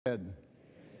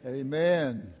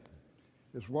Amen.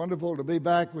 It's wonderful to be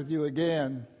back with you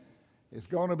again. It's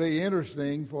going to be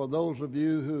interesting for those of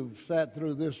you who've sat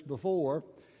through this before.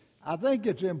 I think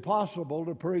it's impossible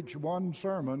to preach one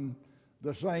sermon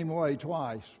the same way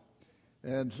twice.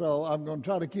 And so I'm going to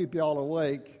try to keep you all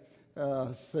awake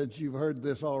since you've heard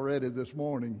this already this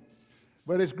morning.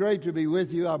 But it's great to be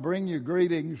with you. I bring you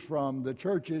greetings from the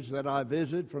churches that I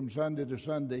visit from Sunday to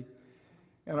Sunday.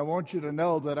 And I want you to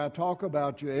know that I talk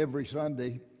about you every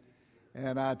Sunday.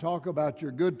 And I talk about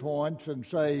your good points and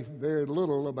say very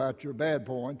little about your bad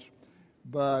points.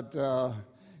 But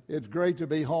it's great to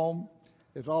be home.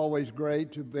 It's always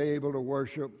great to be able to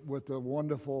worship with the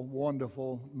wonderful,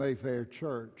 wonderful Mayfair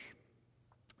Church.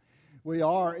 We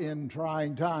are in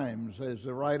trying times. As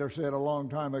the writer said a long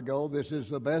time ago, this is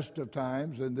the best of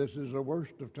times and this is the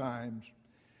worst of times.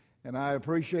 And I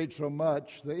appreciate so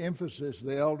much the emphasis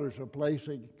the elders are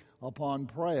placing upon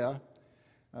prayer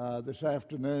this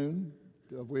afternoon.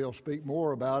 We'll speak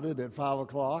more about it at 5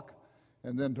 o'clock,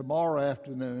 and then tomorrow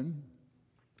afternoon.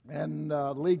 And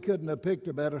Lee couldn't have picked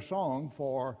a better song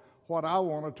for what I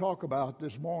want to talk about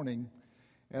this morning,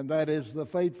 and that is the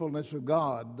faithfulness of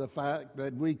God, the fact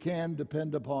that we can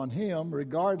depend upon Him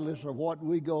regardless of what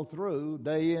we go through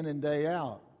day in and day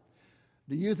out.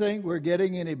 Do you think we're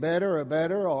getting any better,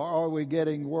 or are we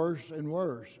getting worse and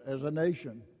worse as a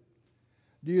nation?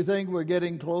 Do you think we're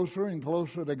getting closer and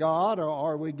closer to God, or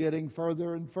are we getting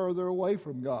further and further away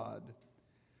from God?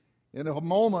 In a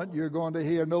moment, you're going to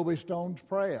hear Noby Stone's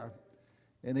prayer,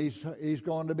 and he's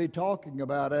going to be talking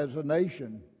about as a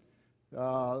nation.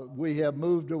 We have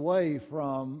moved away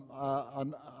from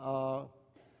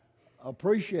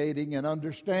appreciating and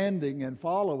understanding and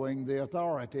following the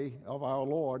authority of our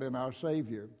Lord and our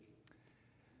Savior.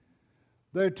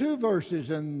 There are two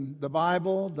verses in the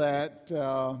Bible that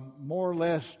more or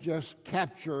less just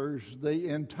captures the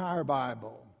entire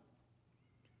Bible.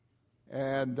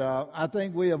 And I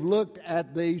think we have looked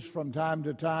at these from time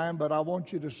to time, but I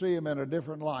want you to see them in a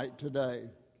different light today.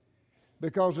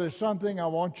 Because there's something I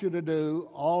want you to do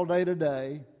all day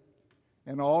today,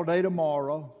 and all day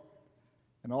tomorrow,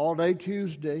 and all day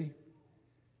Tuesday,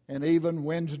 and even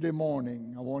Wednesday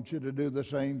morning. I want you to do the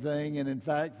same thing, and in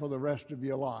fact, for the rest of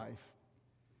your life.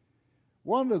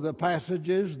 One of the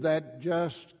passages that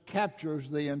just captures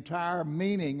the entire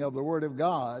meaning of the Word of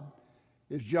God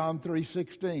is John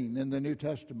 3:16 in the New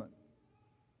Testament.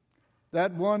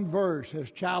 That one verse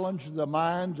has challenged the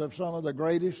minds of some of the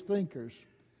greatest thinkers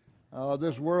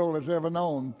this world has ever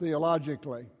known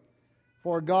theologically.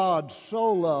 For God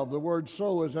so loved, the word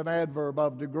so is an adverb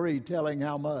of degree telling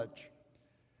how much.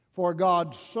 For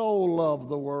God so loved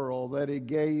the world that He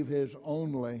gave His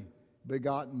only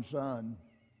begotten Son.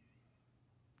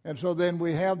 And so then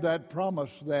we have that promise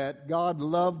that God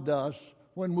loved us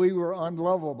when we were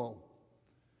unlovable.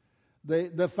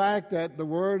 The fact that the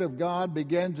Word of God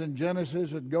begins in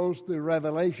Genesis, it goes through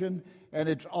Revelation, and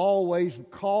it's always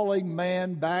calling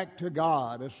man back to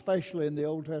God, especially in the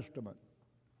Old Testament.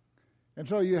 And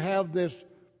so you have this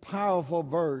powerful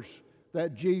verse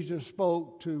that Jesus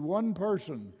spoke to one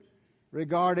person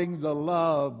regarding the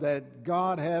love that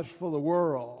God has for the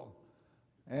world,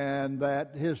 and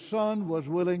that His Son was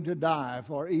willing to die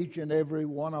for each and every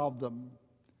one of them.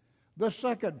 The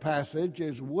second passage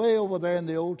is way over there in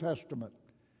the Old Testament.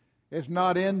 It's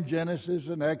not in Genesis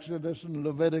and Exodus and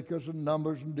Leviticus and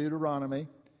Numbers and Deuteronomy.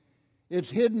 It's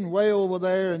hidden way over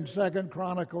there in 2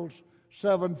 Chronicles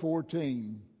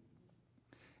 7:14.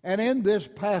 And in this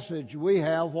passage we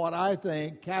have what I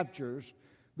think captures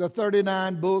the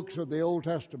 39 books of the Old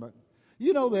Testament.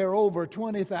 You know, there are over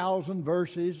 20,000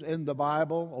 verses in the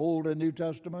Bible, Old and New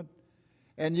Testament,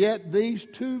 and yet these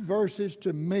two verses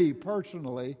to me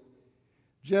personally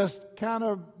just kind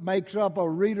of makes up a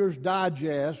Reader's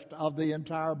Digest of the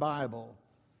entire Bible.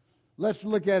 Let's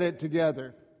look at it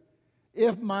together.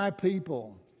 If my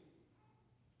people,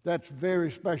 that's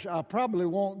very special. I probably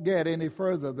won't get any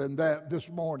further than that this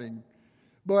morning.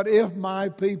 But if my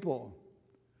people,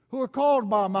 who are called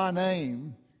by my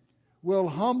name, will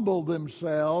humble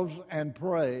themselves and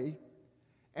pray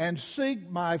and seek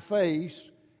my face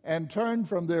and turn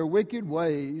from their wicked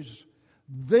ways,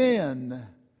 then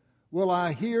will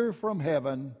I hear from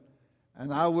heaven,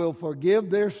 and I will forgive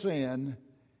their sin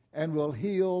and will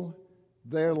heal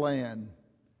their land.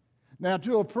 Now,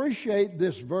 to appreciate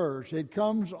this verse, it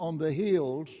comes on the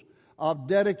heels of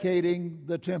dedicating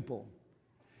the temple.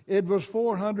 It was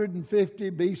 450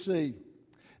 B.C.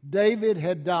 David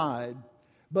had died,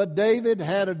 but David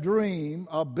had a dream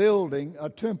of building a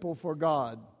temple for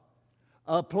God,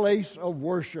 a place of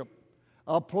worship,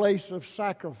 a place of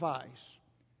sacrifice.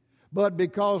 But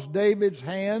because David's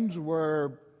hands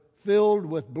were filled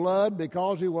with blood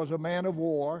because he was a man of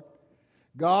war,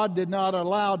 God did not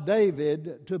allow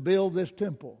David to build this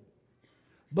temple.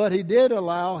 But he did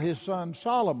allow his son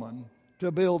Solomon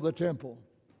to build the temple.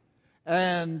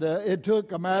 And it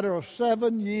took a matter of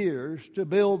 7 years to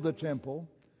build the temple,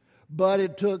 but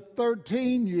it took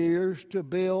 13 years to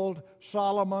build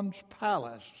Solomon's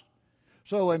palace.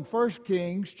 So in 1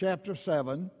 Kings chapter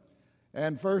 7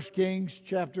 and 1 Kings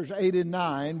chapters 8 and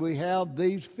 9, we have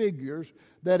these figures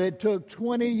that it took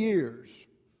 20 years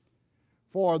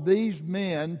for these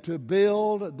men to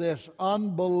build this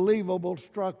unbelievable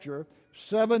structure.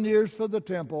 7 years for the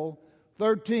temple,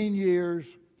 13 years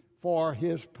for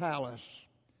his palace.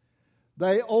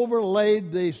 They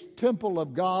overlaid the temple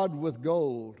of God with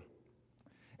gold.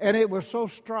 And it was so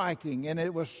striking and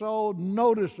it was so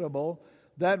noticeable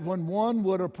that when one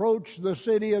would approach the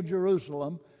city of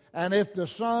Jerusalem, and if the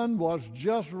sun was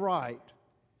just right,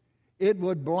 it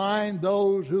would blind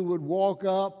those who would walk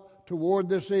up toward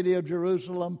the city of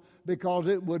Jerusalem because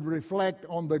it would reflect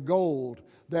on the gold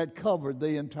that covered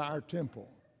the entire temple.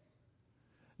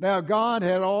 Now, God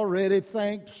had already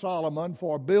thanked Solomon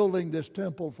for building this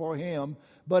temple for him,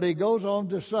 but he goes on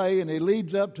to say, and he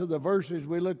leads up to the verses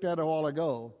we looked at a while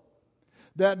ago,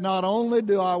 that not only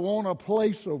do I want a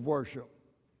place of worship,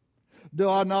 do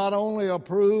I not only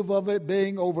approve of it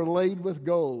being overlaid with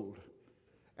gold,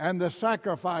 and the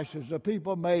sacrifices the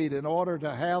people made in order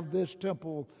to have this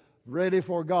temple ready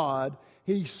for God,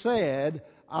 he said,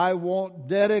 I want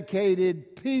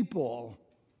dedicated people.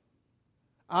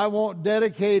 I want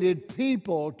dedicated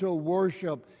people to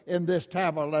worship in this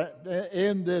temple.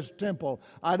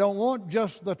 I don't want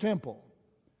just the temple.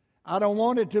 I don't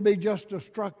want it to be just a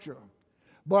structure.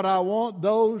 But I want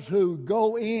those who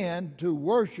go in to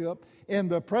worship in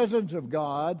the presence of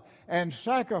God and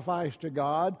sacrifice to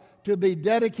God to be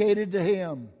dedicated to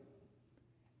Him.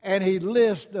 And he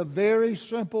lists a very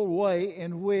simple way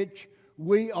in which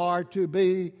we are to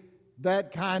be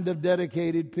that kind of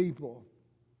dedicated people.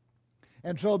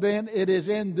 And so then it is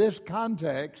in this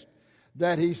context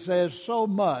that he says so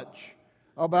much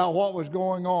about what was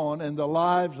going on in the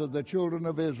lives of the children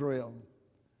of Israel.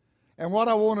 And what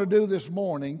I want to do this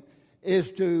morning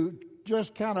is to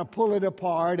just kind of pull it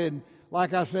apart. And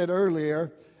like I said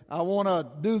earlier, I want to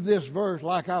do this verse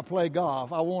like I play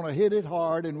golf. I want to hit it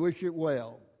hard and wish it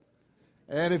well.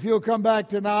 And if you'll come back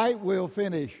tonight, we'll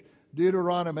finish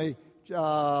Deuteronomy 2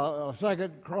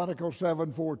 Chronicles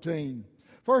 7:14.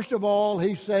 First of all,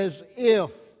 he says,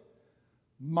 if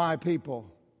my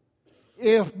people.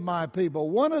 If my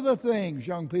people. One of the things,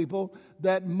 young people,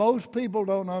 that most people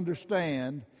don't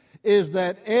understand is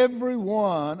that every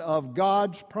one of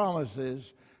God's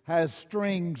promises has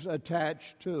strings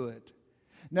attached to it.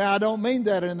 Now, I don't mean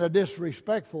that in a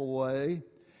disrespectful way.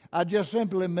 I just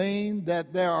simply mean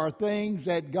that there are things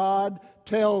that God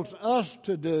tells us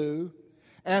to do,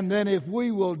 and then if we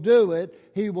will do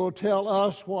it, He will tell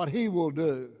us what He will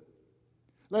do.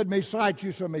 Let me cite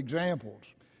you some examples.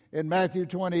 In Matthew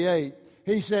 28,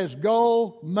 He says,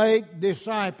 go make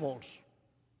disciples,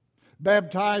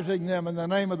 baptizing them in the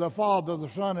name of the Father, the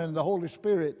Son, and the Holy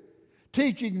Spirit,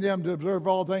 teaching them to observe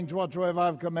all things whatsoever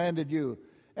I've commanded you.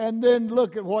 And then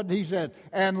look at what He said,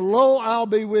 and lo, I'll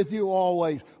be with you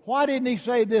always. Why didn't He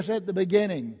say this at the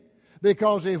beginning?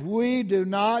 Because if we do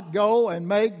not go and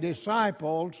make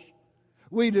disciples,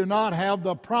 we do not have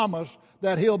the promise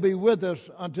that He'll be with us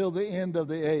until the end of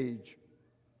the age.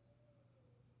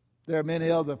 There are many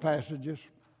other passages.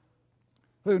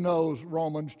 Who knows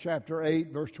Romans chapter 8,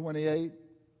 verse 28?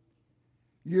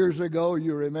 Years ago,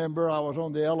 you remember, I was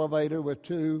on the elevator with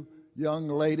two young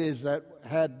ladies that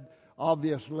had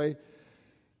obviously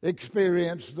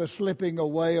experienced the slipping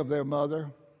away of their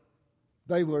mother.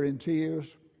 They were in tears.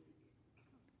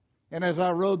 And as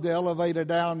I rode the elevator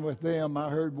down with them, I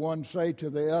heard one say to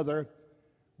the other,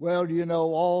 well, you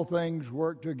know, all things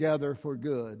work together for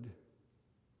good.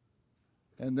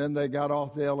 And then they got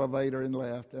off the elevator and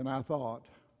left, and I thought,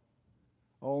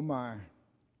 oh my,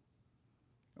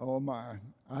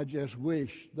 I just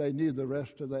wish they knew the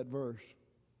rest of that verse.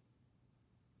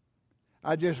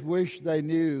 I just wish they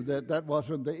knew that that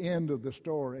wasn't the end of the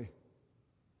story.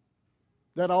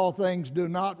 That all things do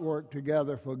not work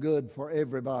together for good for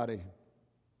everybody.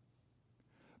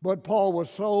 But Paul was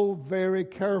so very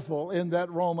careful in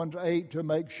that Romans 8 to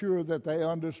make sure that they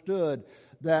understood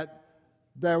that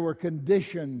there were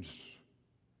conditions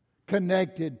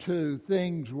connected to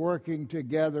things working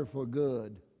together for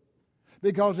good.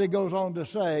 Because he goes on to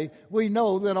say, we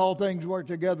know that all things work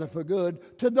together for good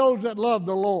to those that love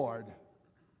the Lord.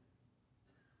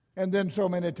 And then so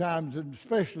many times,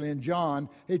 especially in John,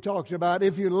 he talks about,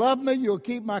 if you love me, you'll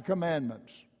keep my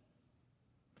commandments.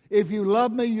 If you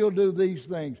love me, you'll do these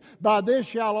things. By this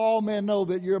shall all men know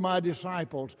that you're my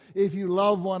disciples, if you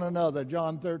love one another.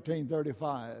 John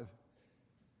 13:35.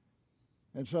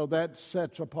 And so that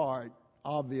sets apart,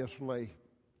 obviously,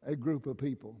 a group of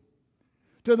people.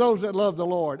 To those that love the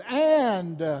Lord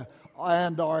and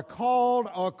are called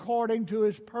according to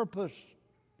His purpose.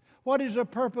 What is the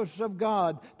purpose of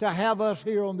God? To have us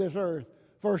here on this earth.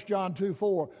 1 John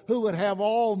 2:4. Who would have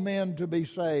all men to be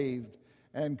saved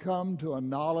and come to a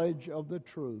knowledge of the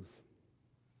truth.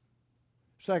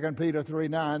 2 Peter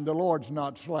 3:9. The Lord's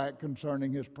not slack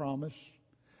concerning His promise,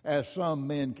 as some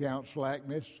men count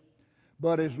slackness,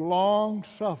 but is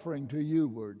long-suffering to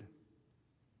youward,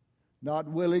 not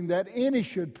willing that any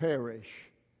should perish,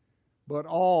 but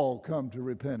all come to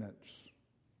repentance.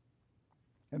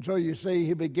 And so you see,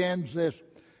 he begins this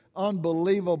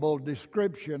unbelievable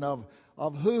description of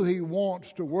who he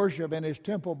wants to worship in his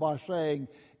temple by saying,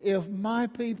 if my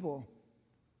people,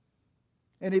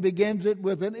 and he begins it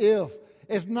with an if.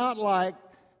 It's not like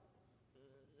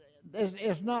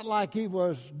he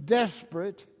was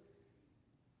desperate.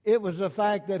 It was the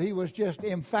fact that he was just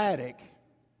emphatic.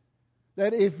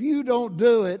 That if you don't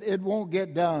do it, it won't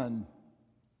get done.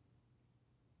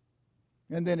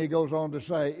 And then he goes on to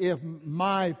say, if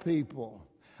my people.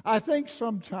 I think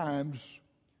sometimes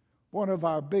one of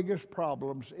our biggest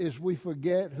problems is we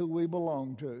forget who we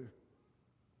belong to.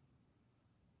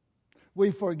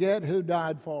 We forget who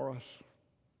died for us.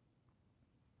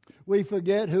 We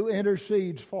forget who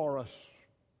intercedes for us,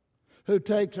 who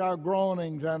takes our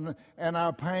groanings and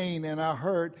our pain and our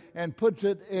hurt and puts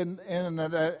it in an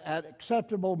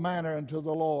acceptable manner unto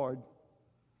the Lord,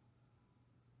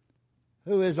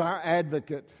 who is our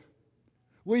advocate.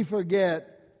 We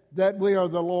forget that we are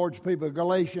the Lord's people.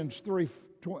 Galatians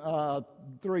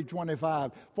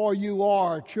 3:25. For you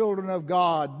are children of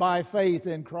God by faith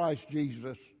in Christ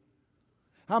Jesus.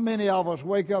 How many of us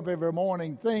wake up every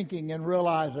morning thinking and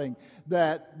realizing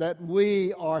that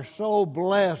we are so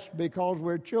blessed because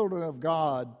we're children of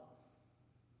God,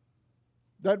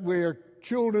 that we're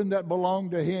children that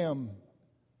belong to Him,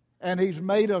 and He's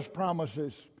made us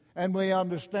promises, and we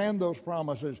understand those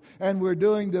promises, and we're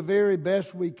doing the very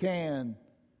best we can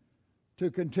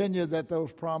to continue that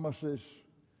those promises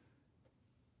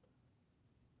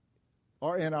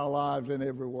are in our lives in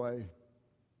every way.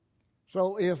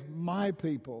 So if my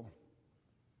people,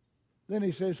 then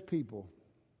he says people.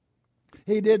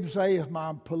 He didn't say if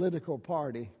my political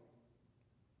party.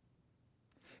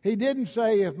 He didn't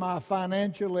say if my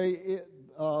financially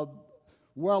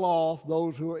well off,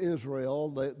 those who are Israel,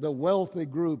 the wealthy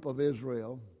group of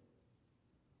Israel.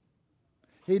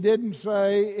 He didn't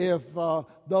say if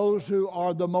those who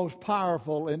are the most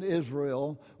powerful in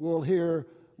Israel will hear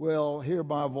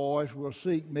my voice, will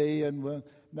seek me, and will.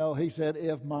 No, he said,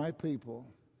 if my people.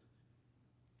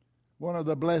 One of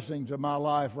the blessings of my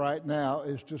life right now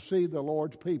is to see the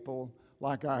Lord's people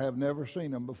like I have never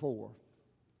seen them before.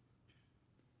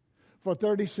 For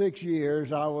 36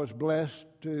 years, I was blessed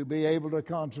to be able to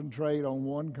concentrate on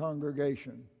one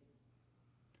congregation,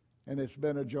 and it's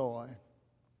been a joy.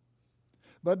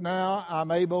 But now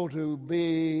I'm able to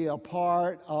be a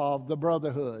part of the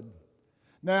brotherhood.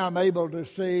 Now I'm able to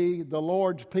see the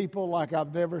Lord's people like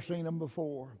I've never seen them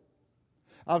before.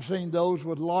 I've seen those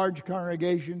with large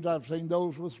congregations. I've seen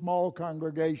those with small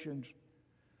congregations.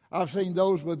 I've seen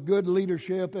those with good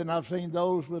leadership, and I've seen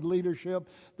those with leadership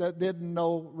that didn't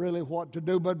know really what to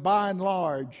do. But by and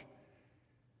large,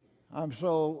 I'm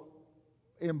so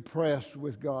impressed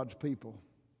with God's people.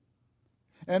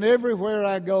 And everywhere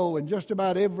I go, and just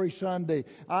about every Sunday,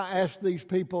 I ask these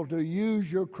people to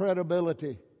use your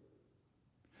credibility.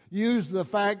 Use the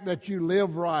fact that you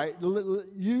live right.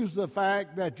 Use the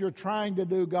fact that you're trying to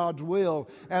do God's will,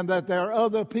 and that there are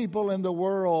other people in the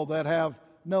world that have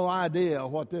no idea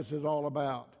what this is all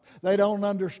about. They don't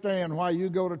understand why you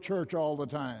go to church all the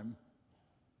time.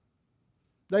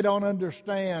 They don't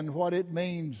understand what it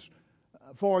means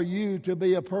for you to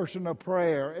be a person of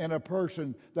prayer and a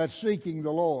person that's seeking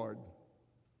the Lord.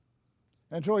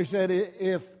 And so he said,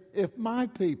 if my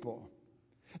people.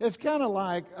 It's kind of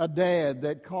like a dad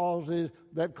that calls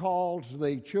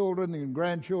the children and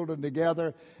grandchildren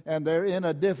together, and they're in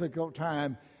a difficult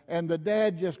time, and the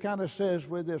dad just kind of says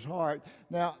with his heart,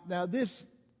 now this,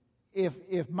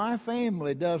 if my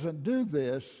family doesn't do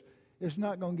this, it's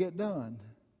not going to get done.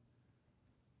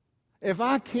 If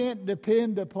I can't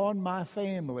depend upon my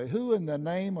family, who in the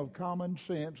name of common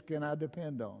sense can I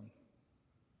depend on?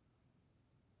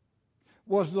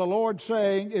 Was the Lord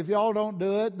saying, if y'all don't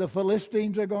do it, the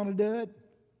Philistines are going to do it?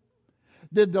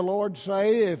 Did the Lord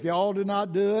say, if y'all do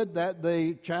not do it, that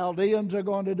the Chaldeans are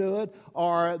going to do it?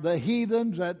 Or the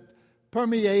heathens that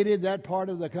permeated that part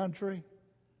of the country.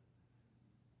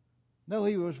 No,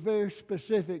 he was very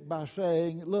specific by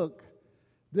saying, look,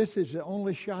 this is the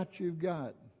only shot you've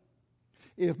got.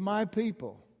 If my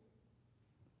people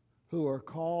who are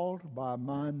called by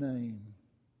my name.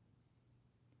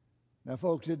 Now,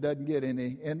 folks, it doesn't get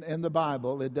any, in the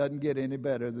Bible, it doesn't get any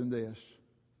better than this.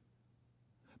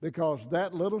 Because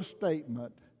that little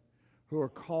statement, who are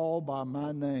called by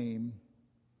my name,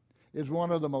 is one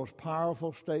of the most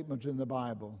powerful statements in the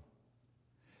Bible.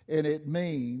 And it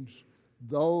means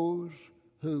those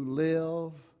who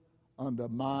live under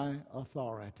my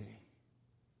authority.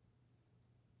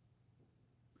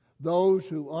 Those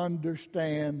who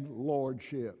understand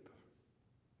lordship.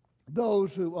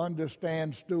 Those who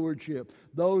understand stewardship.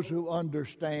 Those who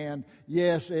understand,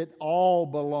 yes, it all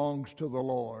belongs to the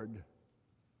Lord.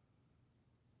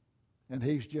 And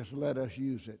He's just let us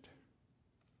use it.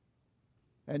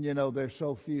 And you know, there's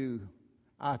so few,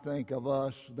 I think, of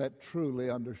us that truly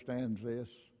understands this.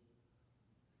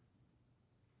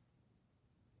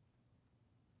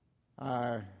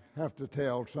 I have to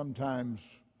tell sometimes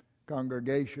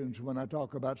congregations when I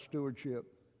talk about stewardship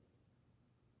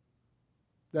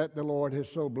that the Lord has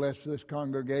so blessed this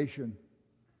congregation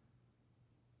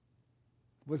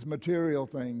with material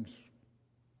things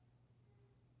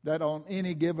that on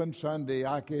any given Sunday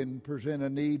I can present a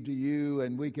need to you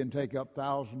and we can take up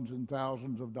thousands and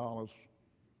thousands of dollars.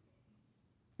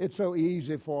 It's so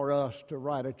easy for us to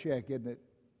write a check, isn't it?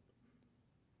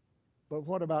 But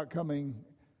what about coming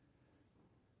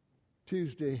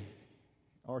Tuesday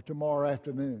or tomorrow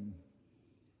afternoon?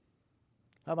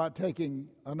 How about taking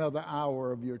another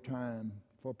hour of your time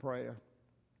for prayer?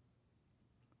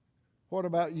 What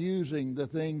about using the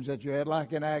things that you had?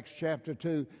 Like in Acts chapter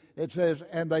 2, it says,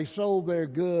 and they sold their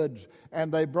goods, and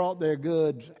they brought their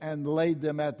goods and laid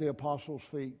them at the apostles'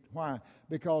 feet. Why?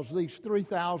 Because these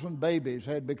 3,000 babies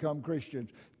had become Christians.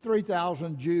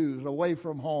 3,000 Jews away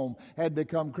from home had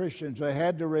become Christians. They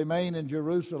had to remain in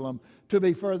Jerusalem to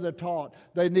be further taught.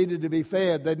 They needed to be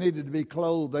fed. They needed to be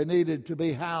clothed. They needed to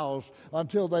be housed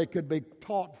until they could be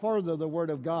taught further the Word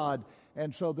of God.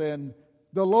 And so then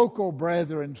the local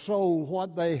brethren sold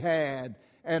what they had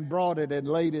and brought it and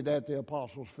laid it at the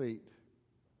apostles' feet.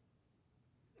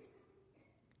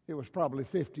 It was probably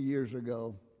 50 years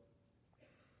ago.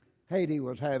 Haiti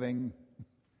was having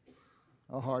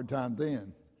a hard time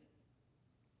then.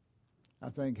 I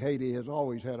think Haiti has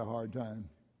always had a hard time.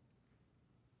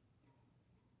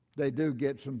 They do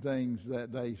get some things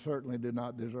that they certainly do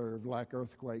not deserve, like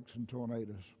earthquakes and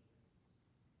tornadoes.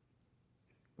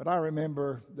 But I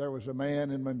remember there was a man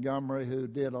in Montgomery who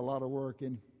did a lot of work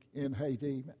in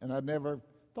Haiti, and I'd never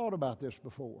thought about this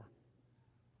before.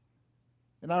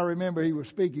 And I remember he was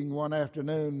speaking one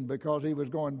afternoon because he was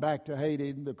going back to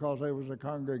Haiti because there was a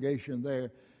congregation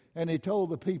there. And he told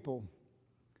the people,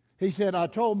 he said, I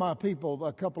told my people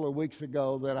a couple of weeks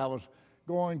ago that I was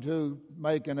going to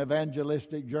make an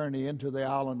evangelistic journey into the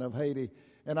island of Haiti.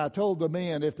 And I told the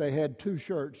men if they had 2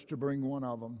 shirts to bring one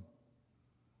of them,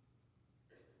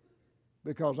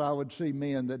 because I would see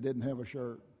men that didn't have a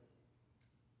shirt.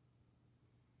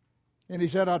 And he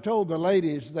said, I told the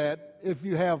ladies that if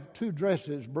you have 2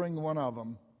 dresses, bring one of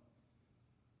them,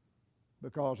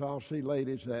 because I'll see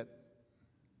ladies that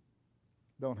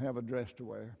don't have a dress to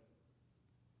wear.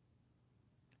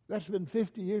 That's been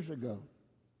 50 years ago.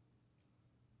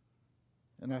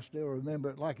 And I still remember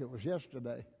it like it was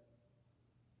yesterday.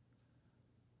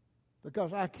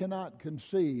 Because I cannot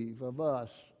conceive of us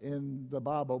in the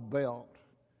Bible Belt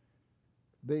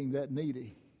being that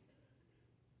needy.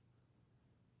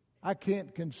 I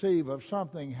can't conceive of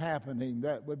something happening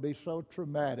that would be so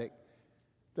traumatic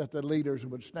that the leaders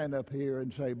would stand up here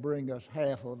and say, bring us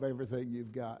half of everything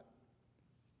you've got.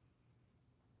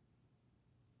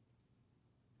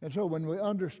 And so when we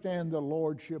understand the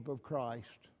lordship of Christ,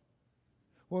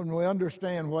 when we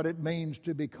understand what it means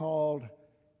to be called,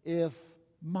 if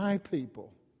my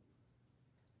people.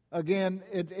 Again,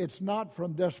 it's not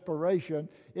from desperation.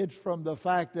 It's from the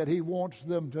fact that He wants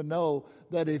them to know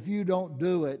that if you don't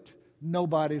do it,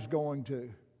 nobody's going to.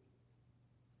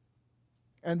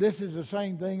 And this is the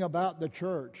same thing about the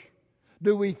church.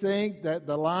 Do we think that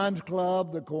the Lions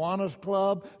Club, the Kiwanis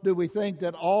Club, do we think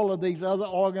that all of these other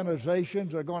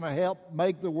organizations are going to help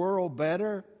make the world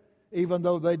better, even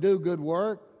though they do good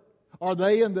work? Are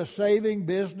they in the saving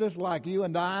business like you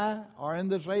and I are in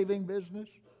the saving business?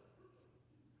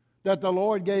 That the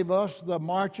Lord gave us the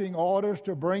marching orders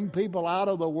to bring people out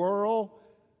of the world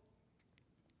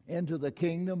into the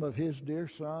kingdom of His dear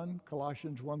Son,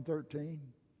 Colossians 1:13.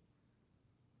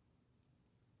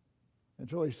 And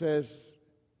so He says,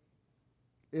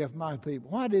 if my people.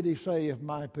 Why did he say, if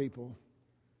my people?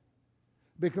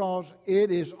 Because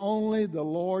it is only the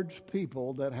Lord's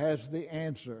people that has the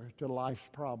answer to life's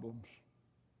problems.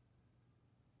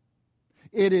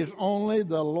 It is only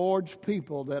the Lord's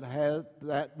people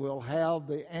that will have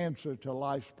the answer to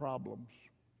life's problems.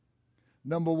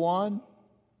 Number one,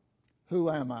 who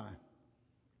am I?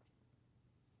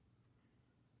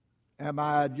 Am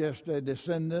I just a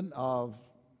descendant of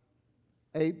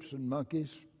apes and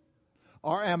monkeys?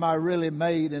 Or am I really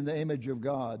made in the image of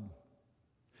God?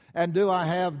 And do I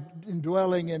have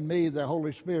indwelling in me the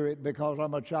Holy Spirit because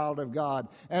I'm a child of God?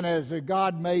 And as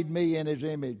God made me in His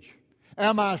image?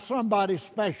 Am I somebody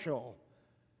special?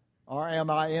 Or am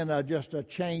I in just a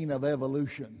chain of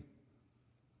evolution?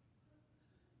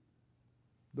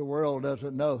 The world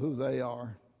doesn't know who they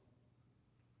are.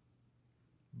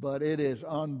 But it is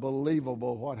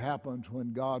unbelievable what happens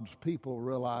when God's people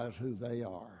realize who they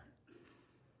are.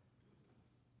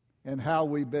 And how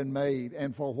we've been made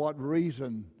and for what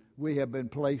reason we have been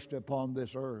placed upon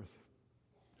this earth.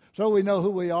 So we know who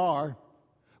we are.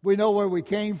 We know where we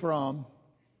came from.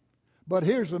 But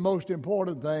here's the most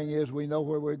important thing is we know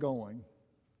where we're going.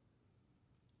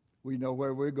 We know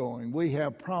where we're going. We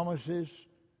have promises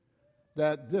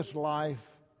that this life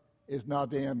is not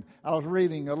the end. I was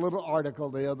reading a little article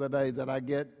the other day that I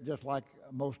get just like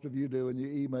most of you do in your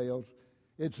emails.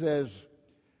 It says,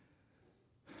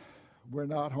 we're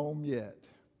not home yet.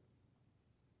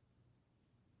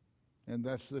 And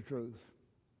that's the truth.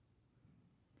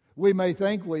 We may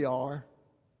think we are.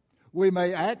 We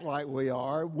may act like we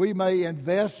are. We may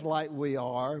invest like we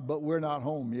are, but we're not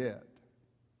home yet.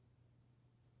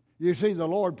 You see, the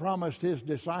Lord promised His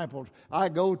disciples, I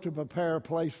go to prepare a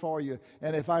place for you.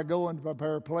 And if I go and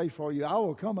prepare a place for you, I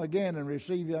will come again and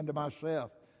receive you unto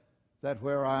myself, that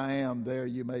where I am, there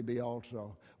you may be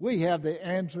also. We have the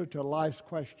answer to life's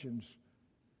questions,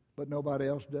 but nobody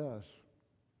else does.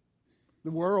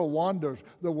 The world wanders.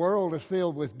 The world is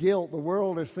filled with guilt. The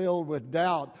world is filled with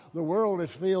doubt. The world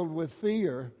is filled with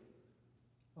fear.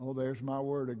 Oh, there's my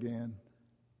word again.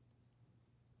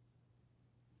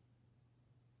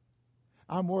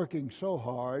 I'm working so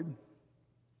hard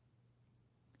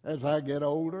as I get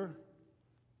older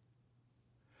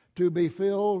to be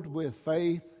filled with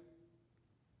faith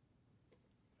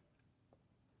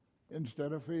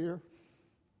instead of fear.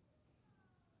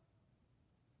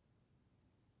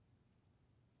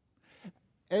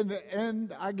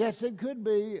 And I guess it could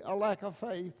be a lack of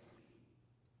faith.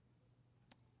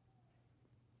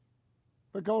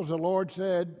 Because the Lord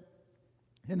said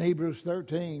in Hebrews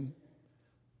 13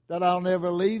 that I'll never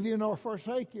leave you nor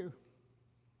forsake you.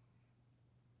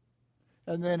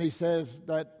 And then He says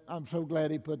that, I'm so glad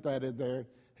He put that in there.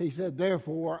 He said,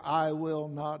 therefore I will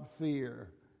not fear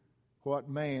what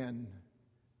man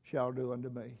shall do unto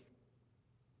me.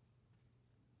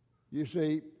 You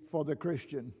see, for the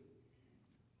Christian,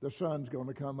 the sun's going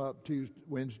to come up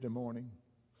Wednesday morning.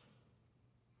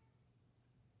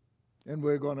 And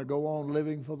we're going to go on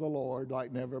living for the Lord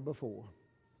like never before.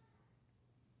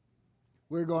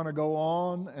 We're going to go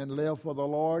on and live for the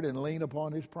Lord and lean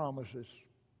upon His promises.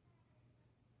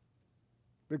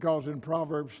 Because in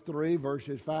Proverbs 3,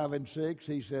 verses 5 and 6,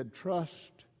 He said,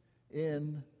 trust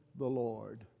in the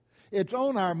Lord. It's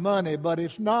on our money, but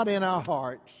it's not in our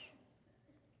hearts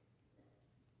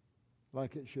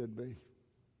like it should be.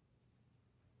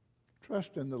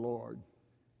 Trust in the Lord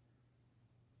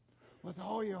with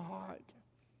all your heart.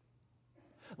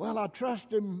 Well, I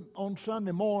trust Him on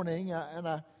Sunday morning, and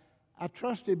I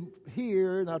trust Him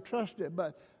here, and I trust it,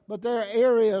 but there are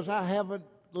areas I haven't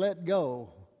let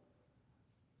go.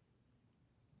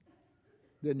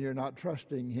 Then you're not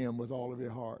trusting Him with all of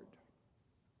your heart.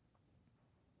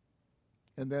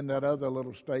 And then that other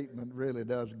little statement really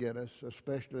does get us,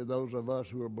 especially those of us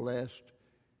who are blessed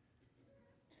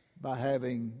by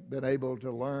having been able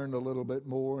to learn a little bit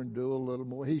more and do a little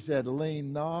more. He said,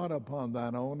 lean not upon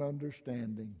thine own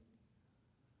understanding.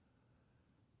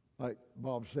 Like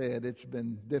Bob said, it's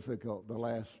been difficult the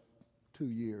last 2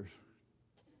 years.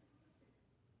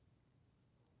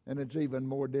 And it's even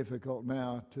more difficult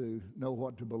now to know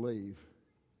what to believe.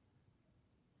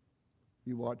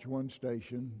 You watch one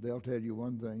station, they'll tell you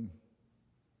one thing.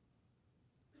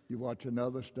 You watch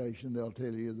another station, they'll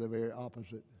tell you the very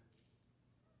opposite.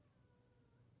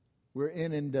 We're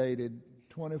inundated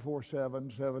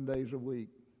 24/7, 7 days a week.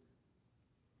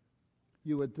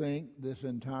 You would think this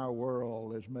entire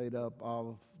world is made up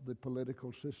of the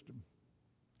political system.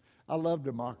 I love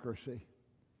democracy,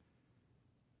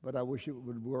 but I wish it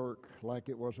would work like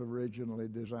it was originally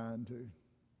designed to.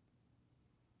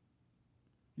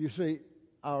 You see,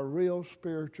 our real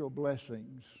spiritual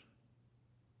blessings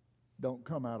don't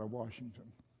come out of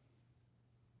Washington.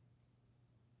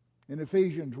 In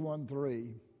Ephesians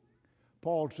 1:3,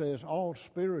 Paul says all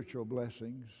spiritual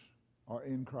blessings are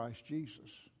in Christ Jesus.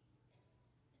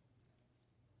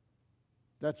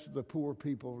 That's the poor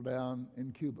people down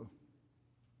in Cuba.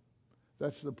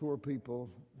 That's the poor people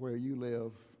where you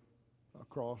live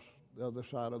across the other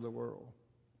side of the world.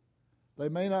 They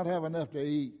may not have enough to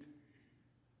eat.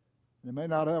 They may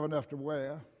not have enough to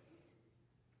wear.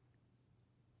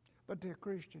 But they're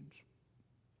Christians.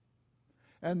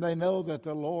 And they know that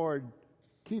the Lord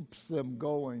keeps them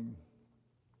going.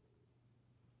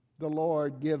 The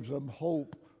Lord gives them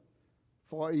hope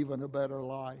for even a better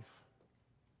life.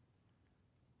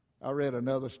 I read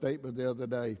another statement the other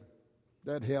day.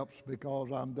 That helps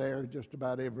because I'm there just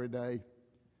about every day.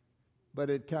 But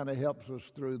it kind of helps us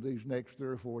through these next 3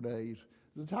 or 4 days.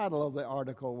 The title of the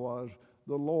article was,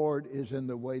 "The Lord is in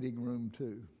the Waiting Room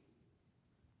Too."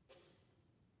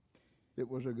 It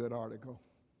was a good article.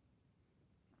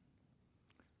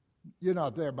 You're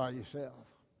not there by yourself.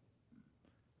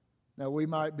 Now, we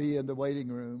might be in the waiting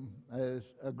room as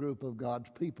a group of God's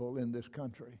people in this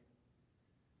country.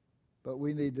 But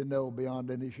we need to know beyond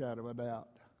any shadow of a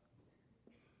doubt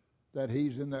that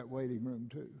He's in that waiting room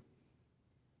too.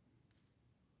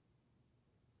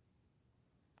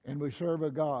 And we serve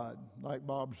a God, like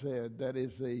Bob said, that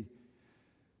is the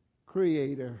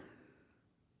creator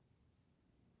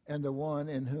and the one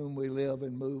in whom we live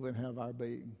and move and have our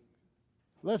being.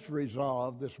 Let's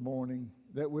resolve this morning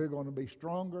that we're going to be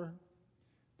stronger,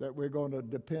 that we're going to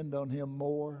depend on Him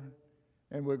more,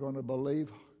 and we're going to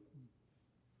believe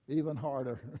even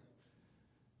harder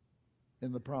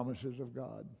in the promises of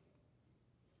God.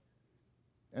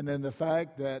 And then the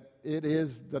fact that it is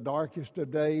the darkest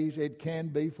of days, it can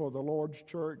be for the Lord's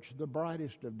church the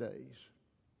brightest of days.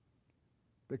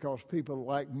 Because people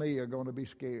like me are going to be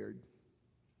scared.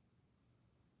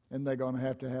 And they're going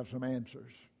to have some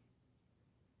answers.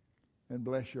 And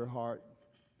bless your heart,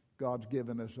 God's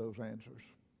given us those answers.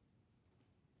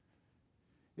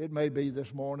 It may be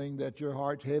this morning that your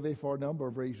heart's heavy for a number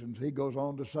of reasons. He goes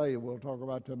on to say, we'll talk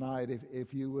about tonight,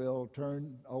 if you will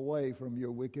turn away from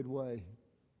your wicked way.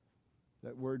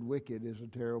 That word wicked is a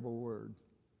terrible word.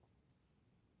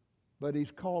 But He's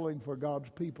calling for God's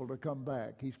people to come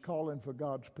back. He's calling for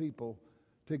God's people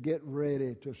to get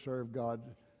ready to serve God.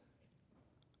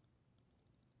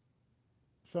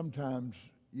 Sometimes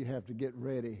you have to get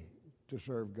ready to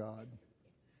serve God.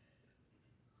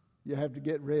 You have to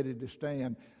get ready to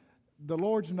stand. The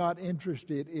Lord's not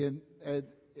interested in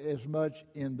as much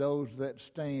in those that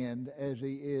stand as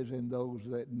He is in those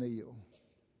that kneel.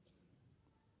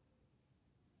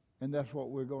 And that's what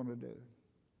we're going to do.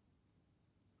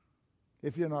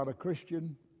 If you're not a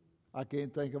Christian, I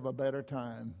can't think of a better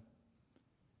time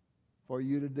for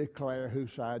you to declare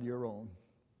whose side you're on.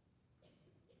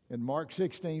 In Mark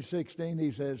 16:16,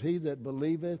 He says, "He that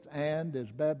believeth and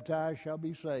is baptized shall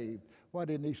be saved." Why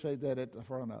didn't He say that at the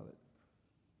front of it?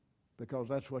 Because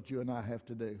that's what you and I have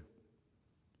to do.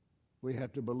 We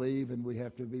have to believe and we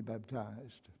have to be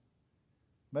baptized.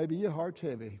 Maybe your heart's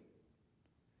heavy.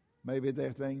 Maybe there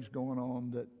are things going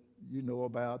on that you know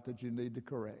about that you need to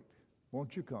correct.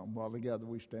 Won't you come while together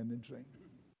we stand and sing?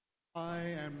 I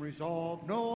am resolved no